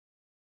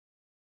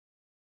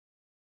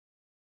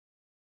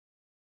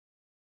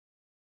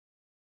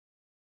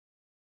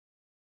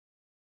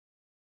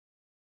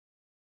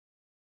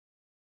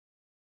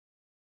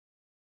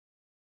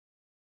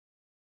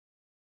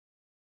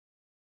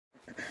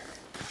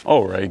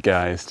All right,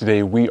 guys,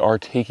 today we are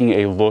taking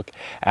a look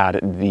at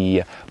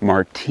the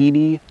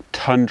Marttiini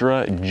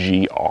Tundra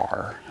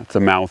GR. It's a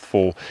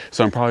mouthful,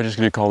 so I'm probably just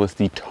going to call this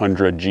the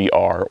Tundra GR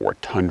or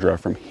Tundra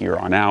from here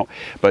on out,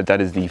 but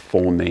that is the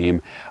full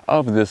name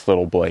of this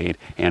little blade,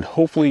 and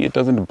hopefully it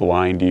doesn't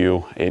blind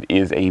you. It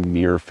is a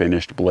mirror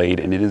finished blade,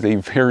 and it is a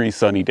very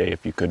sunny day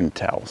if you couldn't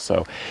tell,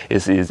 so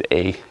this is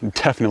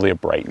definitely a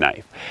bright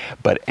knife.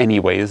 But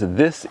anyways,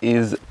 this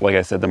is, like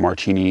I said, the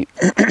Marttiini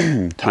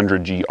Tundra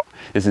GR.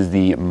 This is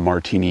the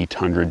Marttiini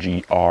Tundra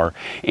GR,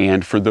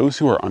 and for those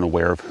who are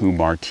unaware of who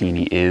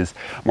Marttiini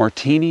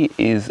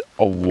is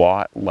a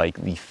lot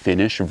like the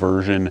Finnish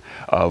version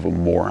of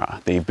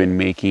Mora. They've been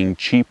making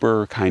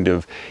cheaper, kind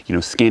of,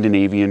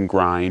 Scandinavian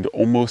grind,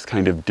 almost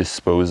kind of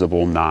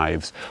disposable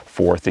knives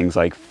for things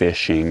like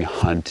fishing,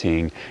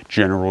 hunting,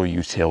 general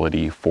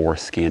utility for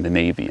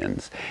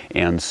Scandinavians.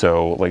 And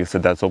so, like I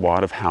said, that's a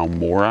lot of how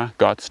Mora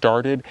got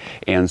started,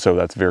 and so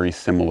that's very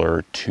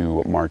similar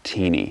to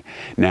Marttiini.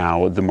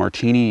 Now,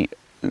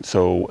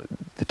 so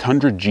the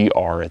Tundra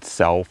GR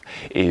itself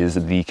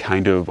is the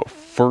kind of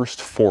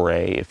first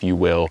foray, if you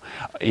will,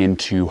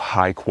 into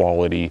high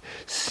quality,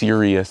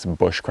 serious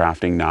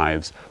bushcrafting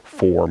knives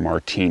for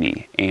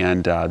Marttiini.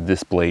 And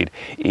this blade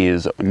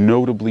is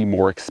notably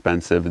more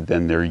expensive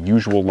than their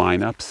usual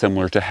lineup,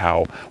 similar to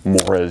how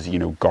Mora's,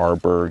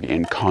 Garberg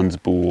and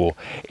Konsbull,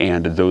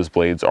 and those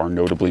blades are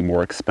notably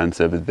more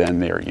expensive than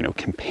their,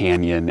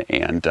 companion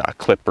and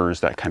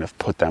clippers that kind of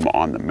put them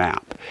on the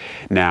map.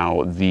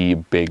 Now, the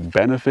big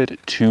benefit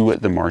to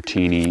the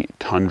Marttiini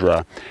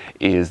Tundra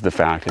is the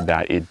fact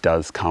that it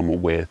does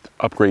come with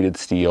upgraded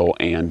steel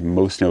and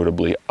most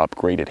notably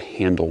upgraded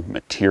handle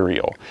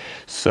material.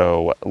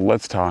 So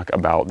let's talk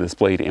about this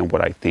blade and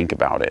what I think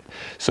about it.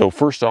 So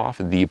first off,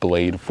 the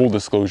blade, full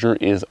disclosure,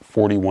 is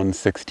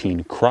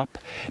 4116 Krupp.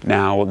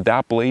 Now,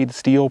 that blade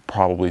steel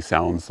probably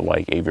sounds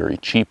like a very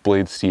cheap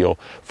blade steel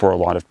for a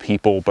lot of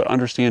people, but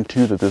understand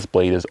too that this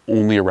blade is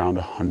only around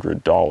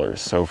 $100.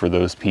 So for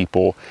those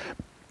people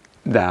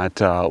that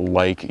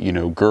like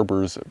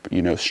Gerber's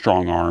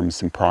strong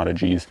arms and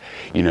prodigies,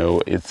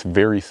 it's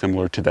very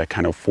similar to that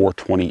kind of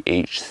 420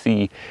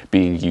 HC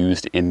being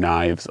used in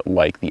knives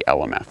like the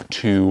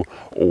LMF2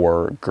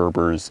 or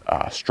Gerber's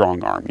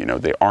strong arm.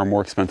 They are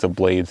more expensive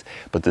blades,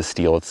 but the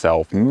steel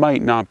itself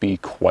might not be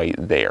quite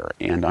there.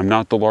 And I'm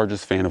not the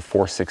largest fan of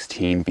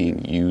 416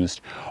 being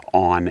used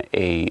on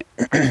a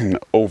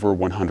over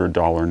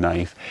 $100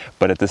 knife,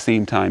 but at the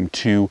same time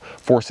too,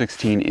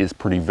 416 is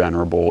pretty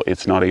venerable.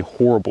 It's not a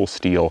horrible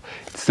steel.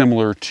 It's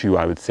similar to,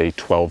 I would say,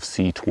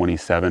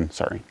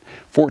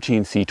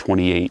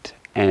 14C28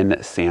 and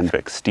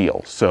Sandvik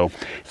steel. So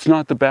it's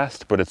not the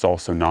best, but it's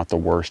also not the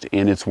worst.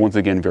 And it's once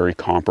again very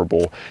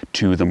comparable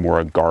to the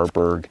Mora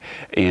Garberg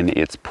in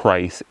its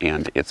price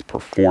and its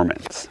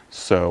performance.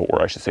 So,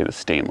 or I should say the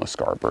stainless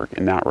Garberg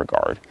in that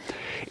regard.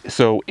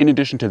 So in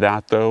addition to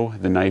that though,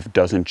 the knife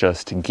doesn't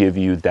just give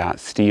you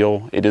that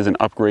steel. It is an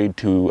upgrade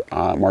to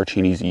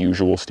Marttiini's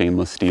usual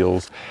stainless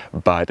steels,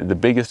 but the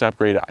biggest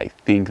upgrade I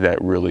think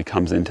that really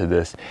comes into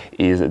this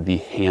is the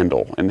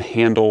handle. And the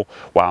handle,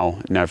 while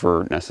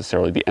never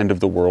necessarily the end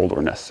of the world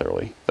or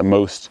necessarily the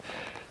most,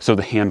 so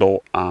the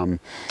handle,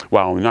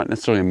 while not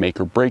necessarily a make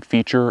or break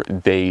feature,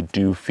 they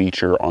do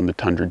feature on the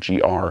Tundra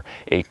GR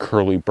a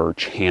curly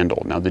birch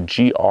handle. Now the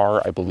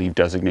GR, I believe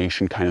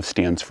designation kind of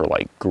stands for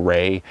like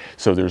gray.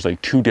 So there's like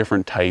two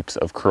different types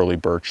of curly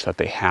birch that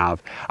they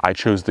have. I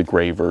chose the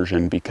gray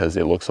version because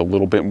it looks a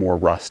little bit more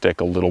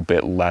rustic, a little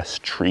bit less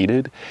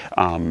treated.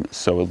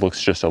 So it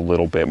looks just a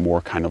little bit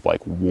more kind of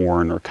like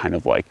worn or kind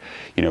of like,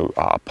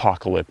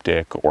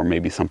 apocalyptic or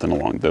maybe something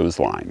along those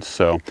lines.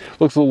 So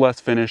looks a little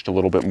less finished, a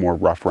little bit more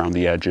rough around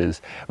the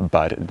edges,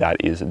 but that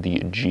is the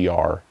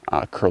GR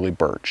curly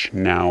birch.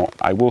 Now,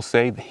 I will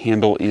say the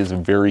handle is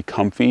very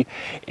comfy,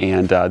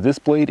 and this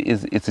blade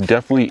it's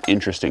definitely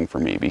interesting for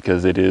me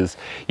because it is,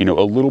 a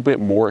little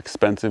bit more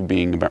expensive,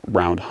 being about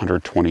around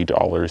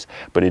 $120,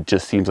 but it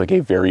just seems like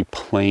a very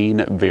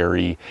plain,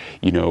 very,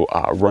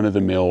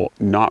 run-of-the-mill,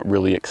 not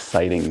really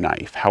exciting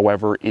knife.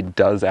 However, it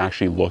does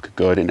actually look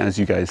good, and as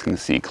you guys can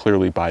see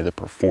clearly by the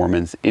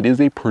performance, it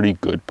is a pretty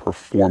good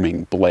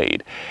performing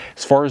blade.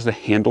 As far as the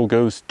handle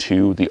goes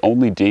too, the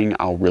only ding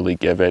I'll really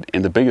give it,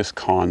 and the biggest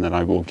con that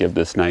I will give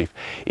this knife,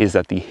 is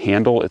that the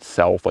handle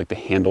itself, like the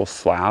handle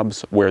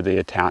slabs where they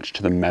attach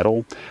to the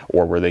metal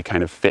or where they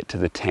kind of fit to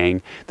the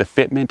tang, the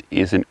fitment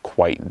isn't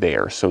quite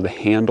there. So the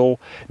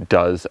handle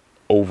does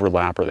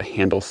overlap, or the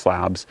handle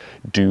slabs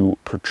do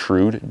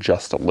protrude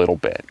just a little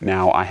bit.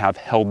 Now, I have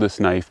held this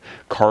knife,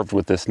 carved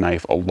with this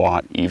knife a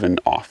lot, even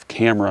off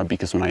camera,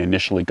 because when I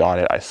initially got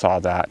it, I saw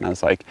that and I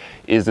was like,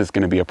 is this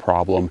going to be a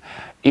problem?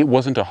 It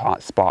wasn't a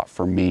hot spot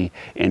for me,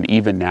 and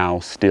even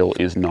now still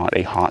is not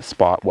a hot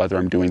spot, whether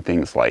I'm doing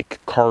things like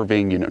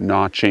carving,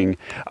 notching,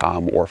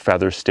 or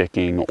feather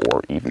sticking,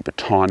 or even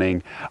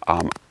batoning.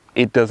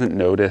 it doesn't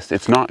notice,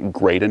 it's not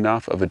great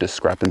enough of a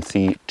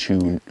discrepancy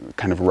to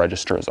kind of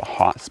register as a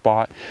hot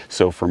spot.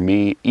 So for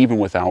me, even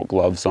without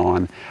gloves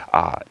on,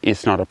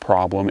 it's not a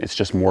problem. It's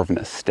just more of an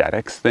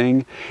aesthetics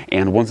thing.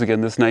 And once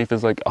again, this knife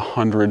is like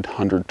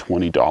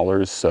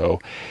 $120. So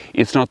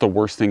it's not the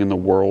worst thing in the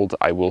world.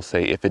 I will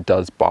say, if it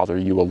does bother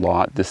you a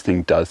lot, this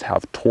thing does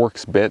have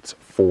Torx bits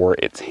for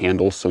its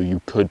handle. So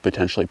you could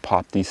potentially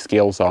pop these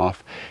scales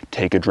off,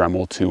 take a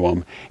Dremel to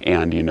them,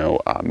 and, you know,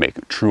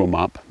 true them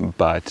up.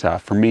 But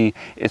for me,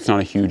 it's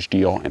not a huge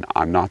deal, and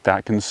I'm not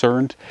that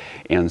concerned,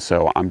 and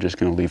so I'm just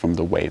going to leave them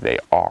the way they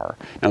are.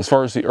 Now, as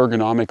far as the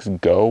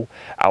ergonomics go,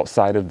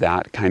 outside of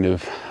that kind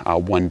of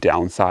one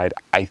downside,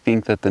 I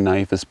think that the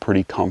knife is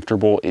pretty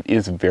comfortable. It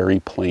is very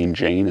plain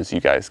Jane, as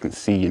you guys can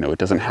see. You know, it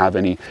doesn't have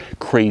any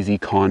crazy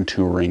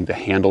contouring. The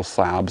handle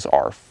slabs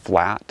are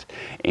flat,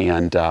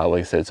 and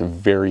like I said, it's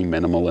very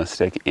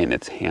minimalistic in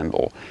its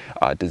handle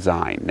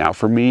design. Now,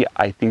 for me,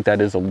 I think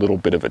that is a little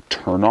bit of a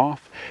turnoff,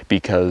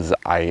 because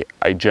I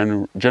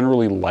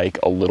generally like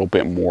a little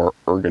bit more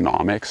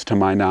ergonomics to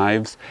my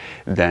knives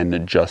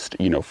than just,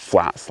 you know,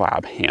 flat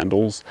slab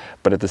handles.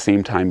 But at the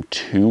same time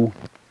too,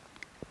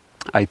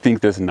 I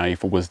think this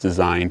knife was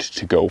designed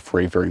to go for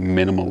a very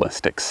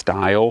minimalistic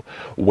style,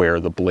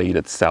 where the blade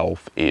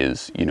itself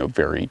is, you know,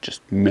 very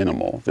just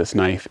minimal. This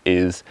knife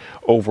is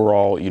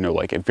overall, you know,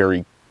 like a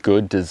very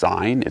good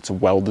design. It's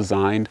well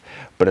designed,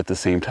 but at the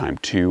same time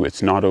too,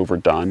 it's not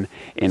overdone,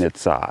 and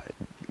it's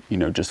you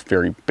know, just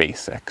very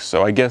basic.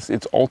 So I guess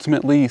it's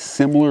ultimately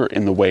similar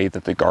in the way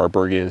that the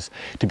Garberg is,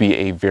 to be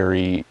a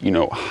very, you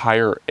know,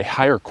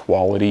 higher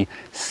quality,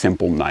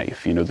 simple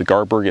knife. You know, the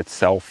Garberg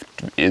itself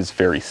is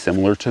very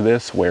similar to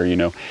this, where, you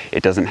know,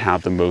 it doesn't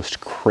have the most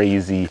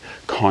crazy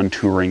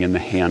contouring in the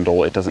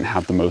handle. It doesn't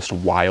have the most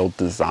wild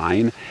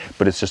design,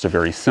 but it's just a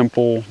very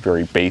simple,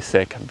 very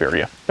basic, very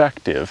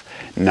effective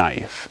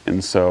knife.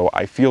 And so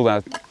I feel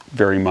that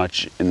very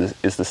much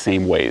is the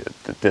same way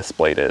that this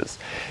blade is.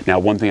 Now,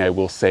 one thing I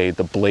will say,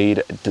 the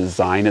blade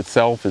design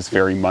itself is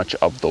very much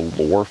of the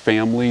Lore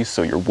family.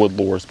 So your wood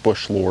lores,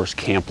 bush lores,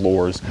 camp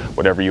lores,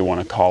 whatever you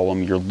want to call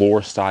them, your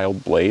Lore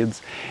styled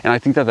blades. And I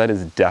think that that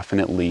is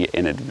definitely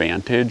an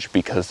advantage,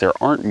 because there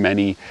aren't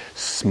many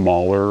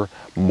smaller,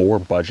 more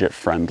budget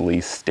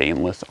friendly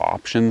stainless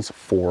options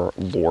for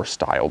Lore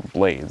styled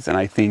blades. And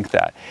I think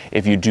that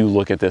if you do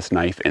look at this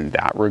knife in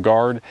that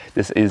regard,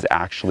 this is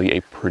actually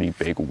a pretty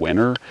big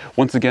winner.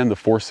 Once again, the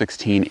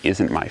 416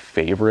 isn't my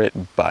favorite,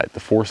 but the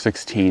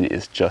 416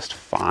 is just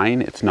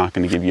fine. It's not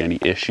going to give you any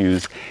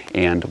issues.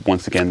 And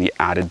once again, the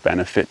added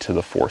benefit to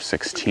the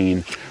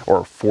 416,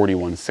 or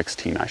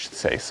 4116, I should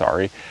say,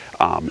 sorry,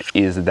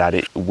 is that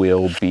it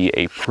will be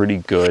a pretty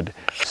good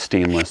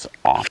stainless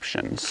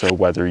option. So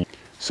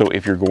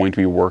if you're going to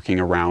be working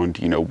around,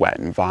 you know, wet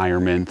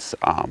environments,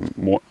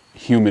 more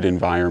humid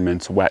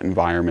environments, wet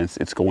environments,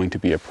 it's going to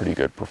be a pretty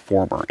good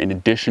performer. In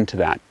addition to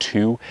that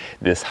too,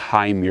 this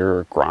high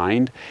mirror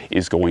grind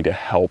is going to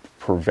help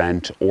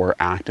prevent or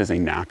act as a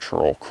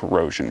natural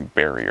corrosion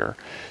barrier.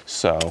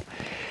 So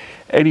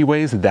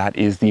anyways, that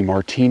is the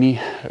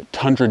Marttiini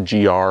Tundra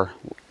GR.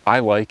 I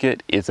like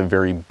it. It's a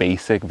very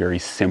basic, very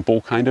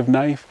simple kind of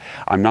knife.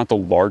 I'm not the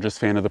largest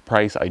fan of the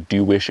price. I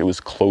do wish it was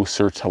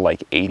closer to like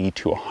 $80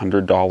 to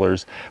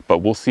 $100, but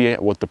we'll see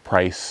what the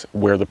price,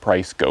 where the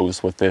price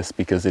goes with this,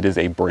 because it is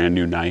a brand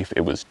new knife.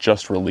 It was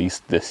just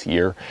released this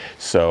year,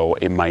 so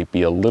it might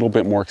be a little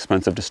bit more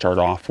expensive to start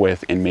off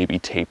with and maybe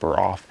taper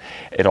off.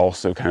 It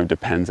also kind of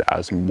depends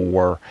as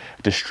more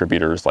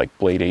distributors like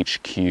Blade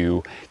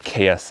HQ,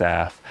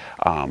 KSF,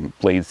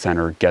 Blade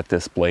Center get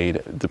this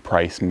blade, the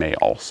price may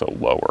also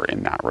lower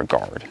in that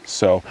regard.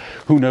 So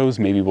who knows,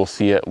 maybe we'll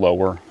see it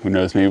lower. Who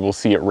knows, maybe we'll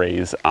see it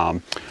raise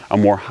a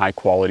more high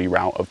quality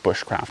route of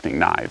bushcrafting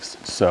knives.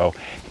 So,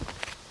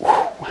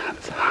 that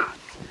is hot.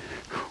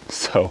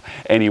 So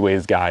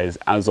anyways, guys,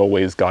 as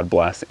always, God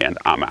bless, and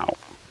I'm out.